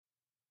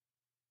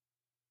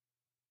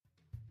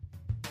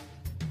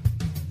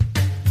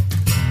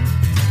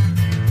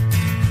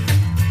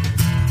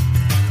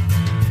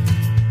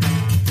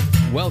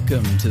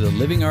Welcome to the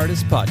Living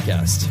Artist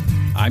Podcast.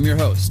 I'm your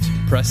host,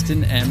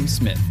 Preston M.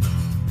 Smith.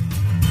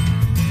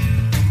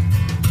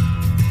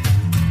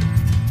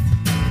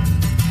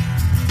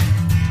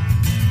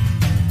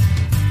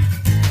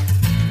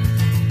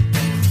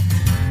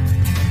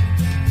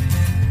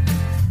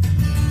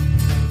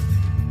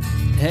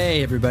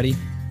 Hey, everybody.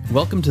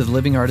 Welcome to the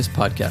Living Artist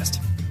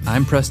Podcast.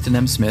 I'm Preston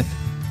M. Smith,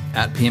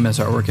 at PMS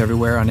Artwork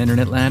everywhere on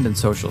internet land and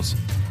socials.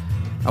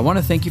 I want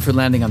to thank you for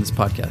landing on this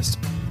podcast.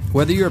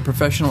 Whether you're a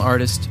professional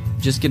artist,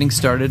 just getting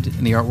started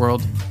in the art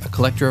world, a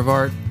collector of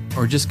art,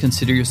 or just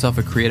consider yourself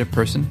a creative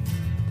person,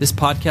 this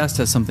podcast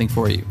has something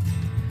for you.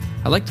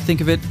 I like to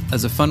think of it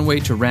as a fun way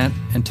to rant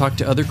and talk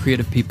to other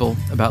creative people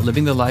about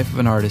living the life of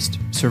an artist,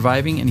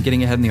 surviving and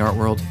getting ahead in the art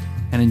world,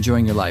 and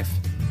enjoying your life.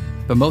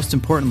 But most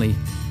importantly,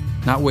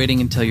 not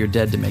waiting until you're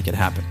dead to make it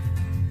happen.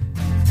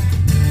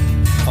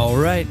 All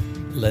right,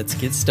 let's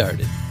get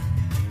started.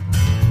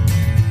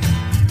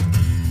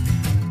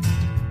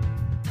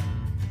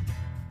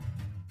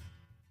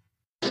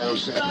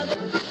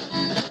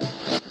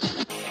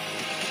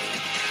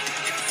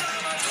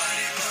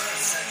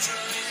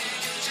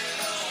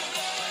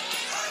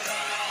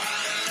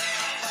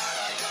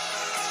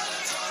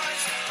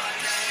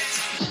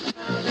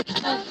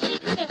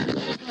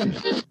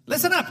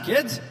 Listen up,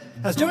 kids.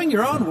 Has doing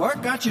your own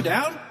work got you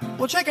down?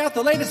 Well, check out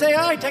the latest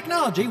AI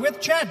technology with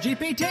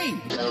ChatGPT.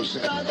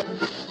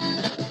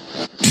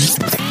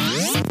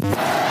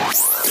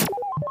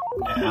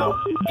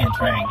 Now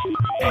entering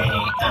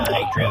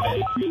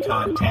AI-driven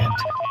content.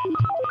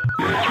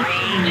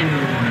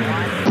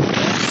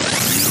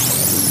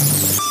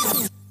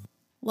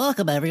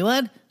 Welcome,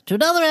 everyone, to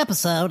another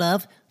episode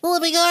of The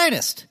Living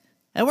Artist.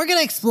 And we're going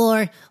to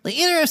explore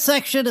the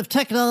intersection of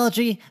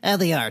technology and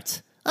the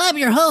arts. I'm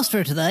your host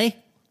for today,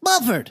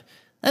 Mumford.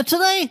 And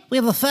today, we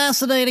have a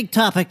fascinating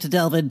topic to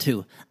delve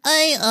into,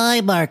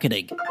 AI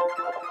marketing.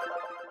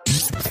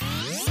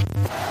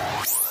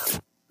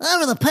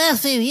 Over the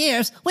past few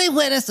years, we've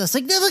witnessed a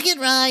significant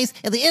rise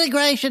in the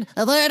integration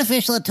of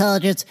artificial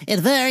intelligence in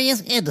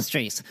various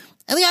industries.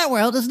 And the art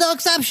world is no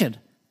exception.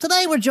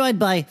 Today, we're joined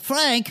by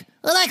Frank,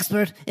 an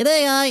expert in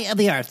AI and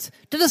the arts,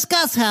 to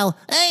discuss how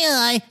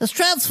AI is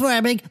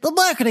transforming the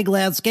marketing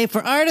landscape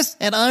for artists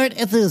and art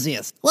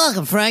enthusiasts.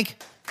 Welcome, Frank.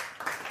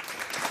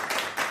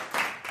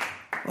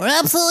 We're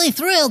absolutely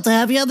thrilled to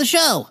have you on the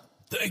show.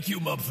 Thank you,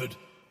 Mumford.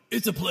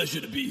 It's a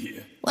pleasure to be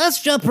here.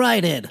 Let's jump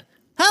right in.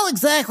 How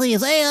exactly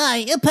is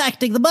AI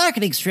impacting the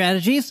marketing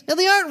strategies in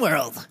the art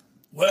world?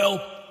 Well,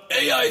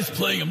 AI is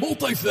playing a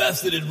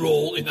multifaceted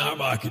role in our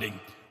marketing.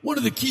 One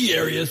of the key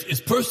areas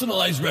is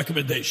personalized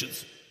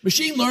recommendations.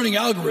 Machine learning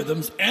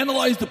algorithms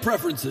analyze the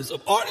preferences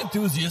of art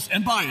enthusiasts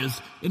and buyers,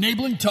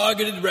 enabling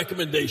targeted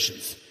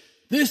recommendations.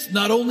 This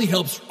not only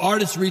helps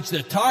artists reach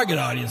their target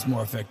audience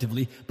more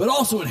effectively, but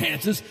also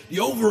enhances the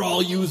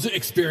overall user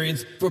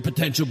experience for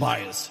potential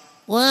buyers.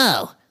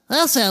 Wow,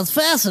 that sounds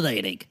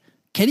fascinating.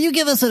 Can you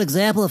give us an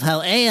example of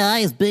how AI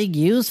is being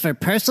used for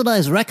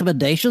personalized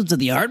recommendations in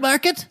the art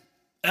market?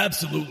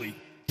 Absolutely.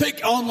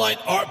 Take online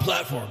art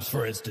platforms,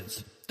 for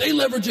instance. They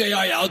leverage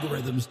AI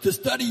algorithms to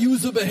study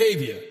user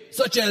behavior,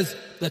 such as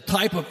the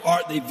type of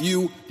art they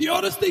view, the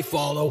artists they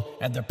follow,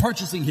 and their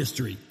purchasing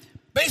history.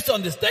 Based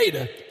on this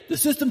data, the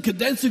system can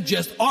then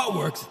suggest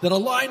artworks that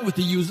align with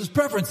the user's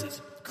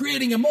preferences,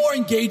 creating a more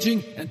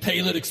engaging and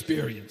tailored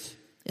experience.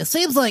 It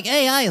seems like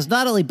AI is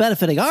not only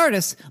benefiting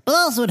artists, but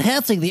also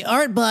enhancing the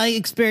art buying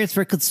experience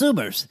for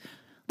consumers.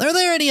 Are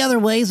there any other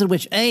ways in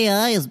which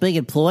AI is being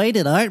employed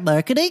in art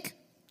marketing?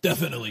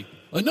 Definitely.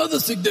 Another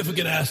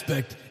significant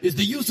aspect is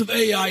the use of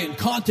AI in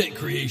content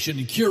creation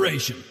and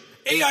curation.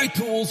 AI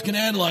tools can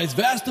analyze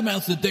vast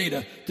amounts of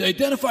data to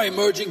identify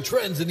emerging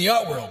trends in the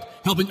art world,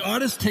 helping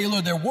artists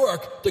tailor their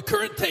work to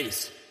current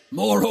tastes.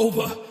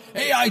 Moreover,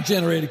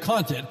 AI-generated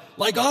content,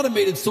 like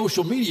automated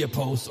social media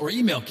posts or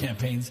email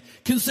campaigns,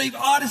 can save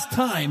artists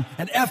time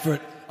and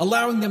effort,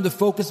 allowing them to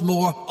focus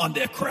more on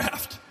their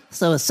craft.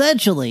 So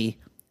essentially,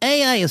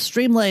 AI is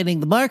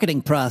streamlining the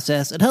marketing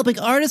process and helping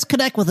artists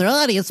connect with their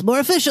audience more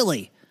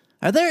efficiently.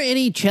 Are there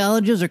any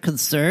challenges or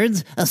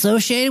concerns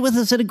associated with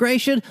this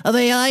integration of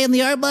AI in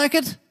the art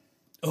market?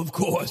 Of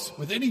course,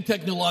 with any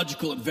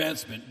technological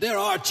advancement, there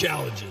are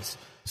challenges.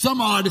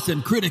 Some artists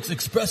and critics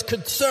express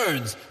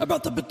concerns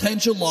about the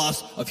potential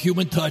loss of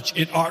human touch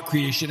in art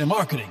creation and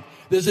marketing.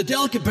 There's a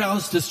delicate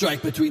balance to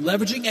strike between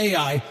leveraging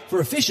AI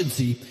for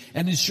efficiency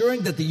and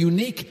ensuring that the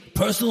unique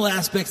personal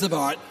aspects of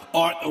art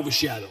aren't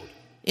overshadowed.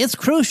 It's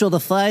crucial to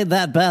find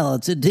that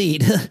balance,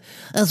 indeed.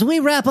 As we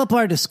wrap up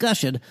our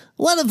discussion,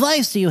 what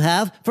advice do you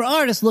have for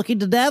artists looking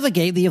to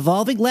navigate the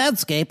evolving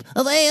landscape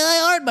of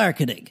AI art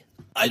marketing?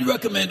 I'd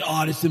recommend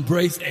artists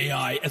embrace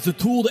AI as a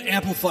tool to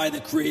amplify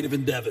their creative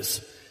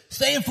endeavors.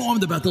 Stay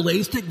informed about the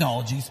latest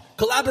technologies,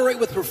 collaborate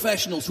with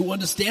professionals who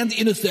understand the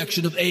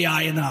intersection of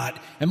AI and art,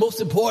 and most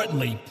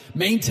importantly,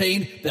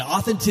 maintain the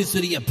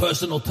authenticity and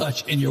personal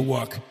touch in your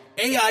work.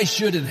 AI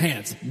should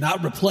enhance,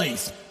 not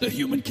replace, the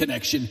human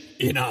connection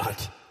in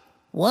art.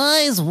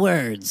 Wise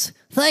words.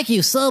 Thank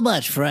you so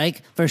much,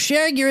 Frank, for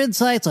sharing your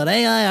insights on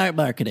AI art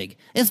marketing.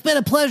 It's been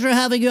a pleasure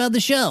having you on the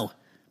show.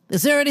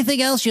 Is there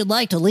anything else you'd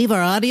like to leave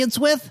our audience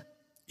with?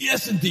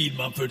 Yes, indeed,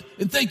 Mumford,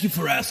 and thank you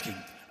for asking.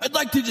 I'd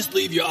like to just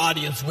leave your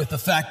audience with the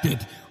fact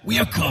that we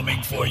are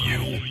coming for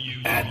you,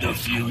 and the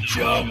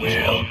future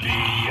will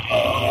be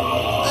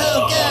us.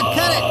 Oh,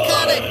 God,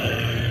 cut it!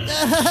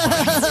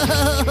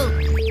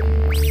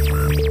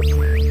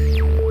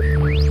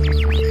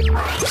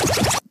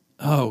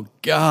 Oh,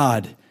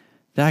 God.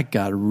 That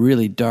got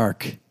really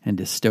dark and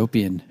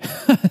dystopian.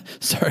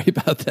 Sorry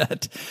about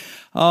that.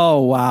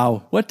 Oh,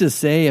 wow. What to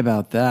say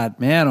about that?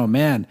 Man, oh,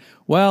 man.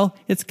 Well,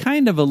 it's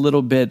kind of a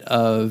little bit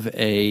of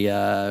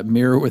a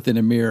mirror within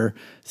a mirror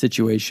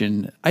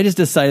situation. I just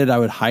decided I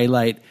would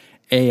highlight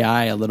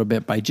AI a little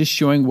bit by just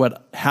showing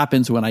what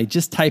happens when I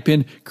just type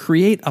in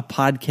create a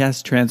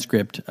podcast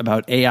transcript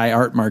about AI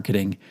art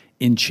marketing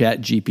in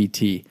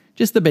ChatGPT.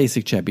 Just the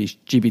basic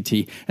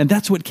ChatGPT. And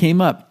that's what came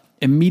up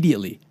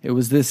immediately. It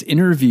was this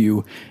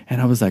interview,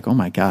 and I was like, oh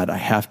my God, I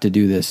have to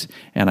do this.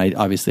 And I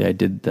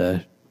did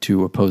the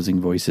two opposing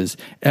voices.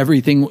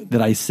 Everything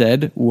that I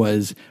said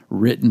was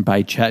written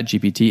by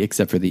ChatGPT,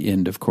 except for the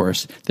end, of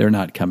course. They're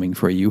not coming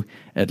for you,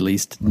 at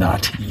least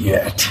not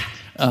yet.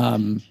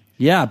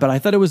 Yeah, but I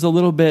thought it was a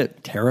little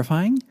bit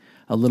terrifying,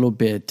 a little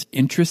bit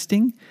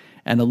interesting,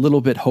 and a little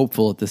bit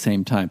hopeful at the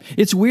same time.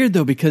 It's weird,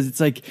 though, because it's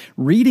like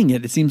reading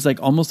it seems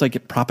like almost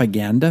like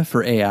propaganda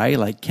for AI.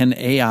 Like, can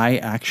AI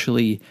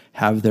actually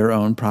have their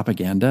own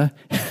propaganda?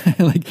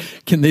 Like,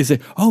 can they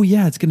say, oh,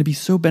 yeah, it's going to be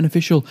so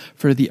beneficial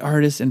for the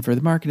artists and for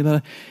the marketing?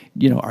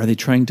 Are they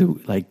trying to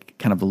like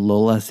kind of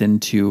lull us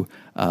into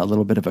a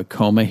little bit of a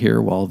coma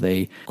here while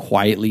they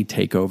quietly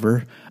take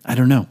over? I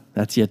don't know.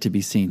 That's yet to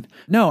be seen.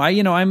 No,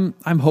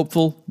 I'm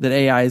hopeful that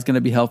AI is going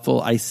to be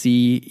helpful. I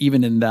see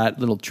even in that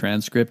little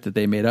transcript that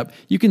they made up,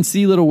 you can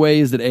see little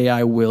ways that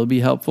AI will be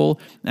helpful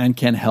and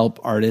can help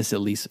artists,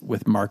 at least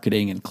with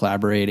marketing and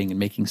collaborating and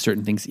making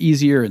certain things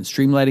easier and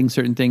streamlining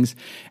certain things.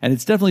 And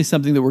it's definitely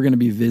something that we're going to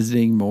be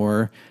visiting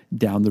more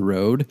down the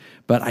road.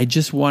 But I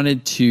just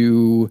wanted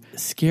to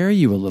scare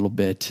you a little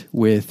bit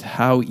with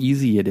how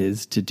easy it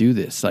is to do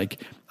this.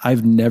 Like,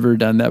 I've never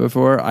done that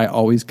before. I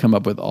always come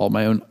up with all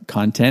my own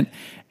content.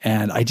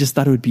 And I just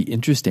thought it would be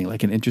interesting,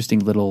 like an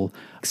interesting little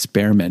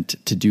experiment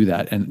to do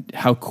that. And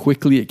how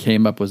quickly it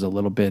came up was a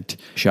little bit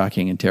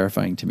shocking and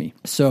terrifying to me.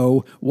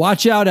 So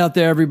watch out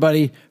there,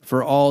 everybody,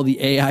 for all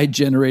the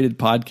AI-generated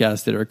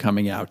podcasts that are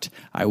coming out.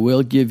 I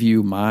will give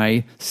you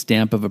my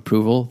stamp of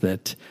approval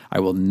that I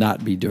will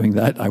not be doing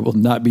that. I will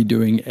not be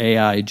doing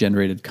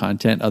AI-generated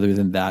content other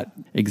than that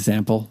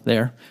example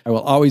there. I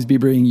will always be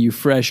bringing you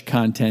fresh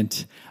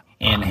content.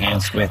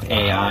 Enhanced with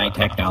AI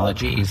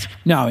technologies.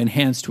 No,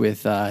 enhanced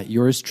with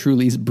yours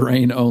truly's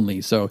brain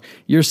only. So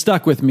you're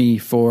stuck with me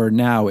for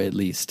now, at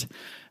least,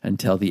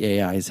 until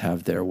the AIs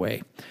have their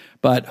way.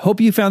 But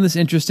hope you found this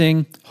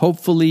interesting.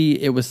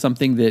 Hopefully it was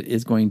something that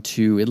is going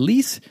to at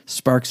least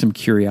spark some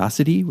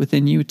curiosity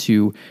within you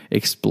to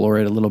explore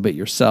it a little bit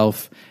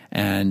yourself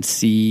and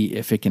see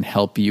if it can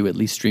help you at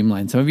least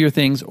streamline some of your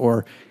things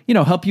or,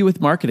 help you with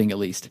marketing at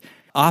least.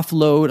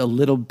 Offload a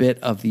little bit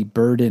of the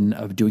burden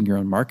of doing your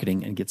own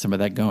marketing and get some of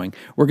that going.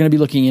 We're going to be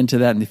looking into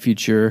that in the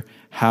future,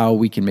 how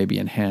we can maybe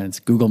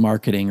enhance Google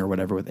marketing or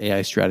whatever with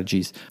AI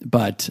strategies.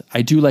 But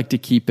I do like to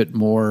keep it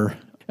more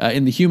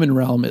in the human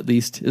realm, at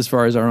least as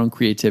far as our own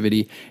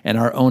creativity and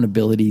our own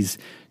abilities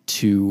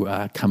to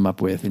come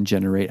up with and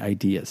generate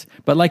ideas.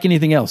 But like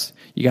anything else,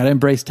 you got to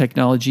embrace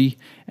technology.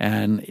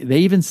 And they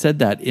even said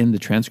that in the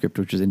transcript,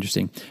 which was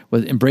interesting,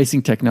 was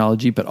embracing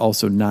technology, but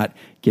also not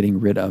getting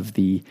rid of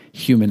the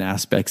human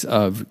aspects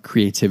of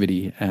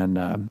creativity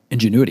and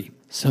ingenuity.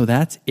 So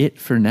that's it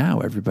for now,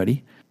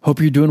 everybody. Hope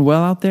you're doing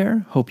well out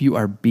there. Hope you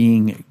are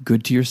being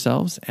good to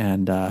yourselves.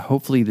 And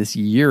hopefully this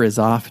year is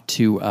off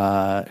to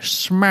a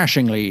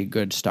smashingly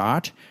good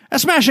start. A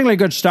smashingly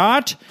good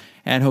start.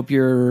 And hope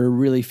you're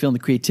really feeling the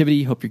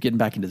creativity. Hope you're getting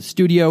back into the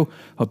studio.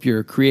 Hope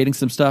you're creating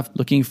some stuff.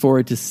 Looking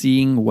forward to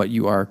seeing what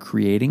you are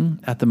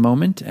creating at the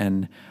moment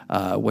and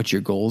what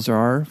your goals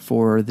are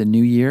for the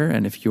new year.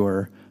 And if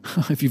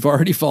you've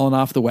already fallen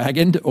off the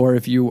wagon or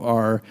if you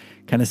are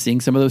kind of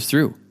seeing some of those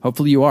through.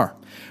 Hopefully you are.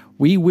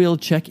 We will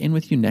check in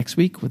with you next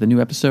week with a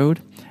new episode.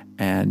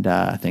 And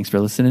thanks for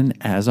listening.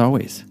 As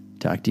always,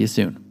 talk to you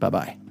soon.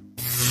 Bye-bye.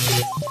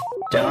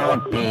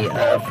 Don't be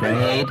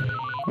afraid.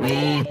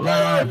 We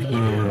love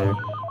you.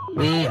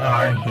 We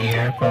are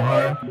here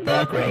for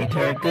the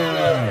greater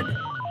good.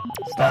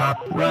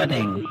 Stop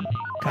running.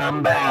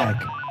 Come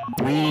back.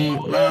 We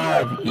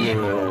love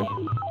you.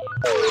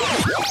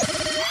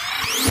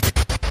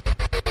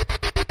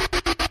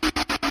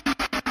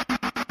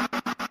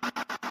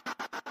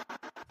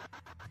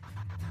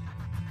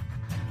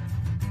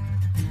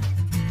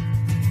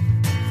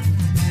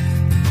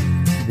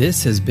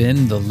 This has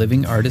been the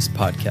Living Artist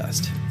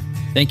Podcast.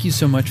 Thank you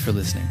so much for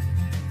listening.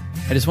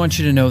 I just want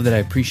you to know that I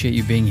appreciate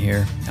you being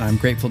here, and I'm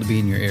grateful to be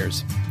in your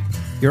ears.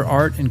 Your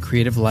art and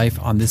creative life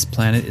on this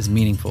planet is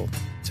meaningful,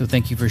 so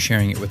thank you for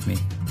sharing it with me.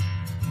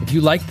 If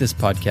you like this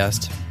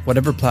podcast,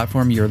 whatever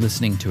platform you're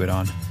listening to it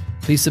on.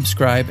 Please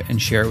subscribe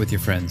and share it with your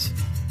friends.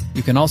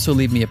 You can also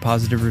leave me a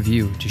positive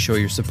review to show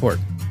your support.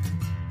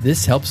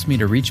 This helps me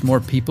to reach more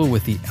people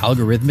with the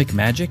algorithmic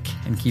magic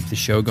and keep the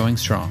show going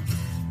strong.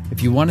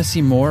 If you want to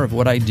see more of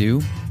what I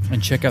do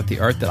and check out the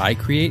art that I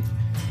create,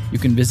 you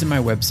can visit my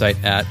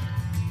website at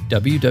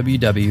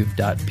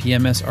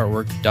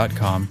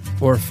www.pmsartwork.com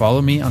or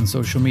follow me on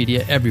social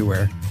media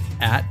everywhere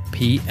at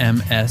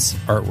PMS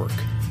Artwork.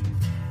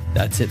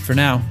 That's it for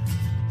now.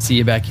 See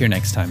you back here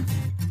next time.